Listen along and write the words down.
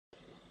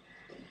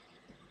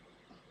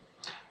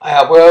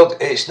Hi world,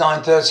 it's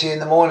 9:30 in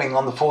the morning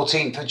on the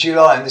 14th of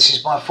July and this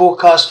is my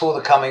forecast for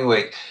the coming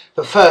week.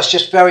 But first,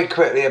 just very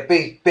quickly, a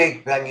big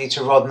thank you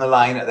to Rod and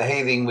Elaine at the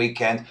Healing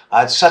Weekend.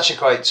 I had such a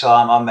great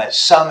time. I met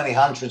so many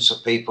hundreds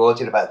of people. I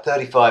did about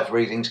 35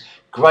 readings.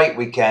 Great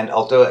weekend.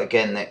 I'll do it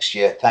again next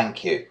year.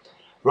 Thank you.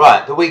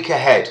 Right, the week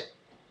ahead.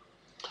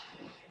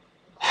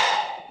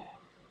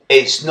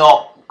 It's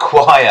not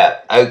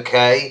quiet,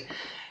 okay?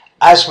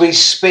 As we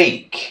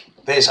speak,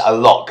 there's a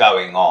lot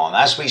going on.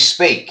 As we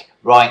speak,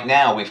 right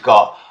now we've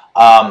got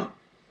the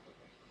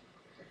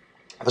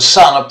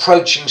Sun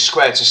approaching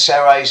square to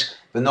Aries,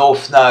 the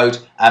North Node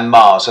and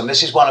Mars. And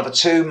this is one of the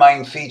two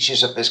main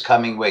features of this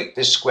coming week.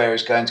 This square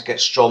is going to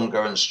get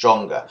stronger and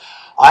stronger.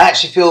 I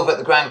actually feel that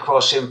the Grand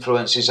Cross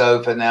influence is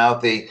over now.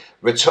 The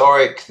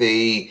rhetoric,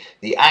 the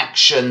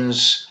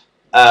actions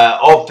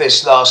of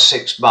this last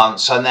 6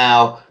 months are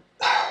now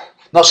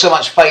not so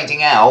much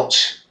fading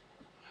out,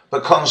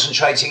 but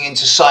concentrating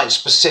into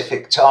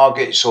site-specific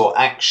targets or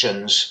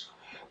actions,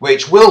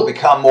 which will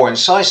become more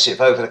incisive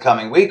over the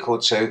coming week or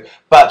two,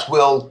 but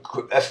will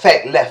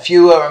affect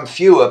fewer and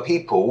fewer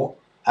people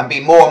and be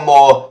more and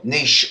more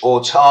niche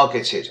or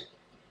targeted.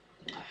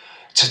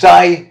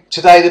 Today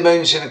the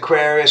moon's in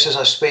Aquarius as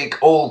I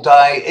speak all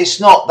day.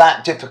 It's not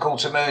that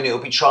difficult a moon. It'll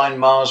be trine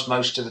Mars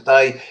most of the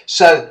day.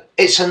 So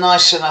it's a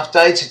nice enough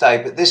day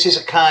today, but this is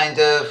a kind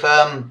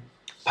of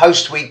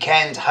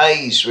post-weekend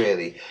haze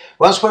really.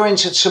 Once we're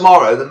into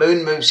tomorrow, the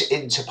moon moves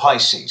into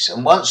Pisces.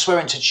 And once we're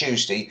into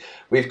Tuesday,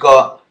 we've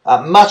got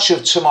much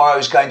of tomorrow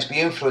is going to be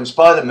influenced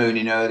by the moon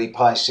in early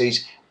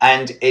Pisces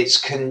and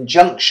its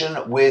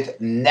conjunction with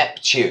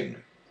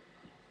Neptune.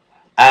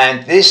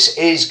 And this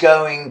is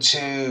going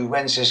to,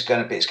 when's this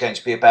going to be? It's going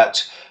to be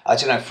about, I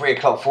don't know, 3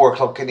 o'clock, 4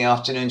 o'clock in the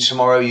afternoon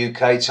tomorrow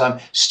UK time.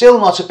 Still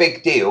not a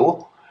big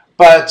deal,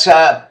 but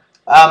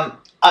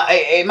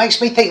it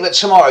makes me think that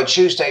tomorrow,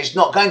 Tuesday, is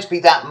not going to be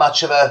that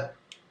much of a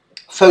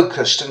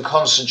focused and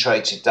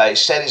concentrated day.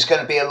 Instead, it's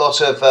going to be a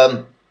lot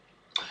of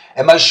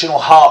emotional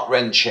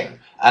heart-wrenching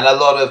and a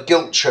lot of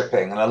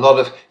guilt-tripping and a lot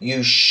of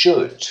you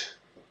should,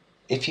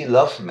 if you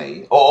love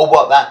me, or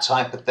what, that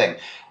type of thing.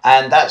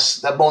 And that's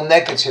the more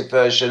negative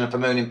version of the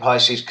moon in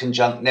Pisces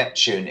conjunct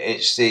Neptune.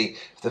 It's the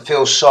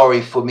feel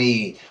sorry for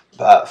me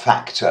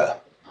factor.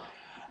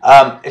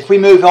 If we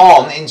move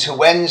on into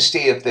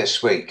Wednesday of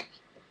this week,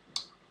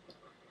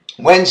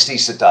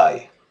 Wednesday's the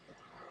day.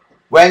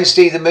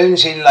 Wednesday, the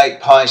moon's in late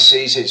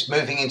Pisces. It's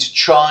moving into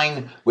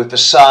trine with the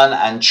Sun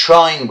and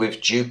trine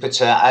with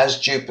Jupiter as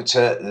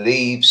Jupiter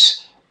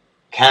leaves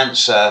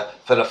Cancer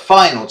for the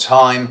final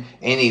time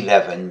in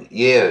 11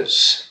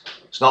 years.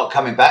 It's not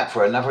coming back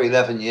for another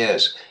 11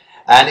 years.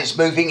 And it's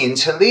moving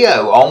into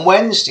Leo on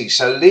Wednesday.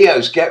 So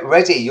Leos, get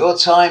ready. Your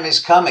time is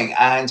coming.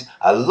 And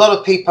a lot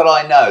of people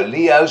I know,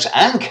 Leos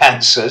and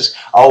Cancers,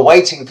 are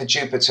waiting for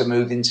Jupiter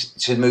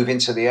to move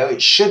into Leo.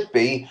 It should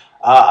be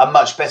a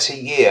much better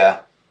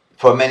year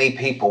for many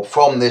people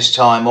from this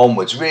time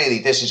onwards. Really,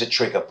 this is a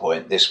trigger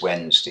point this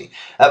Wednesday.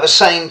 At the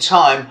same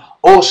time,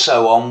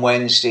 also on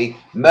Wednesday,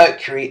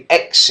 Mercury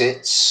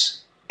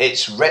exits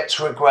its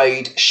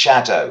retrograde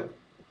shadow.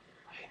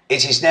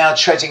 It is now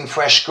treading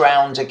fresh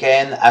ground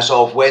again as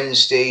of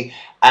Wednesday,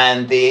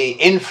 and the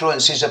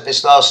influences of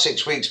this last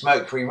 6 weeks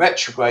Mercury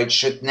retrograde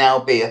should now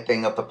be a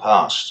thing of the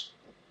past.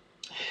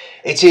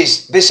 It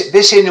is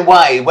this in a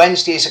way,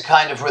 Wednesday is a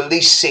kind of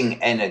releasing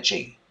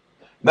energy.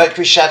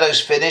 Mercury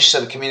shadow's finished, so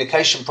the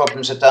communication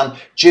problems are done.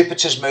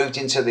 Jupiter's moved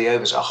into Leo.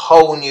 There's a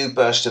whole new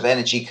burst of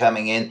energy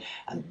coming in.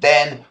 And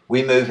then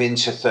we move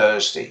into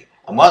Thursday.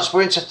 And once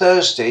we're into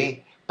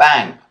Thursday,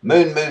 bang,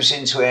 moon moves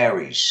into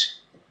Aries.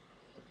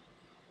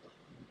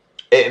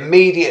 It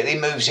immediately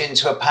moves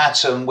into a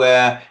pattern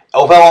where,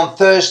 although on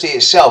Thursday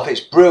itself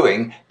it's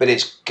brewing, but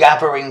it's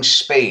gathering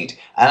speed.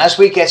 And as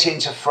we get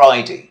into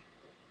Friday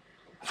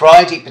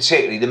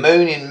particularly, the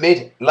moon in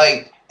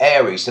mid-late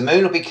Aries, the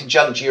moon will be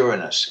conjunct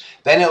Uranus,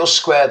 then it will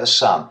square the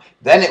Sun,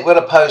 then it will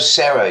oppose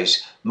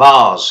Ceres,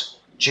 Mars,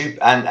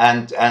 Jupiter,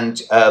 and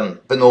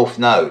the North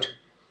Node.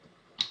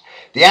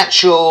 The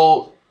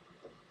actual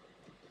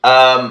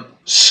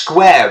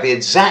square, the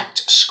exact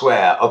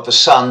square of the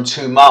Sun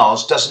to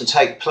Mars doesn't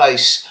take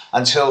place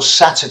until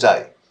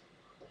Saturday.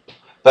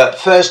 But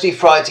Thursday,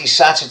 Friday,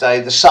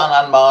 Saturday, the Sun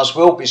and Mars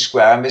will be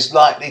square, and there's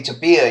likely to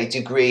be a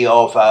degree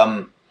of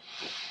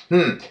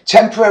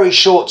temporary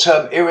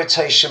short-term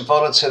irritation,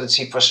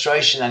 volatility,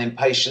 frustration and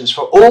impatience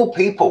for all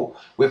people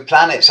with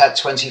planets at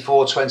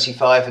 24,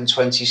 25 and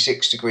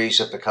 26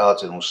 degrees of the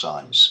cardinal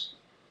signs.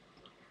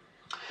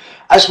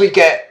 As we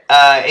get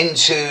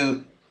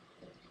into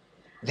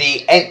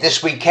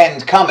this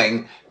weekend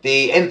coming,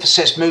 the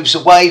emphasis moves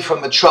away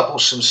from the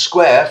troublesome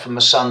square from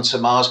the Sun to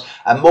Mars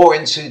and more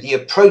into the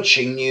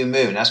approaching new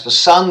moon as the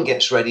Sun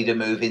gets ready to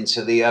move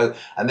into Leo,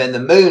 and then the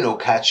moon will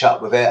catch up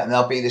with it and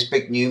there'll be this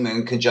big new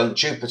moon conjunct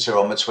Jupiter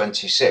on the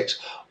 26th.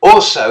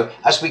 Also,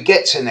 as we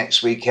get to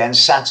next weekend,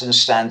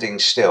 Saturn's standing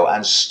still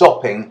and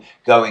stopping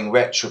going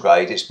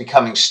retrograde. It's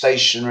becoming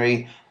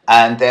stationary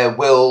and there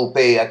will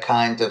be a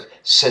kind of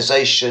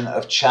cessation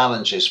of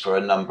challenges for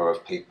a number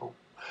of people.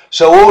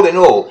 So all in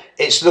all,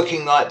 it's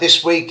looking like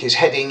this week is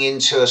heading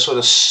into a sort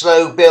of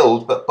slow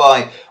build, but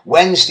by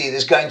Wednesday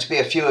there's going to be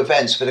a few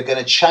events that are going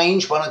to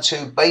change one or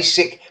two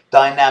basic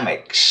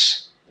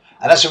dynamics.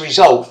 And as a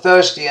result,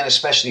 Thursday and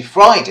especially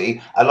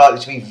Friday are likely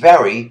to be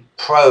very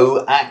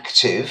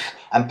proactive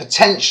and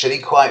potentially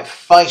quite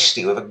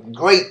feisty, with a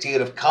great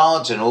deal of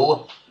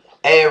cardinal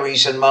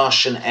Aries and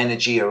Martian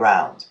energy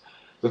around.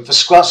 With the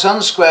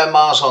Sun square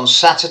Mars on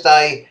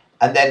Saturday,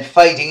 and then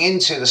fading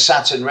into the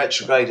Saturn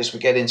retrograde as we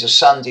get into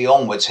Sunday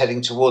onwards,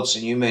 heading towards the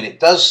new moon, it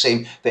does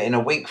seem that in a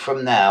week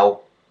from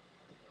now,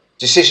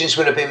 decisions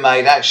will have been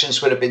made,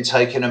 actions will have been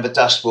taken, and the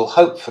dust will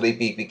hopefully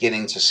be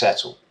beginning to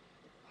settle.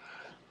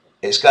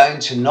 It's going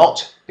to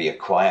not be a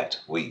quiet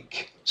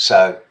week.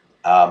 So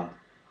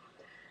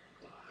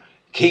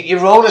keep your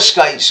roller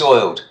skates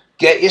oiled,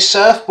 get your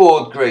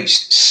surfboard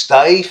greased,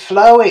 stay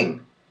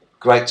flowing.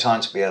 Great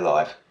time to be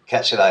alive.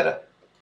 Catch you later.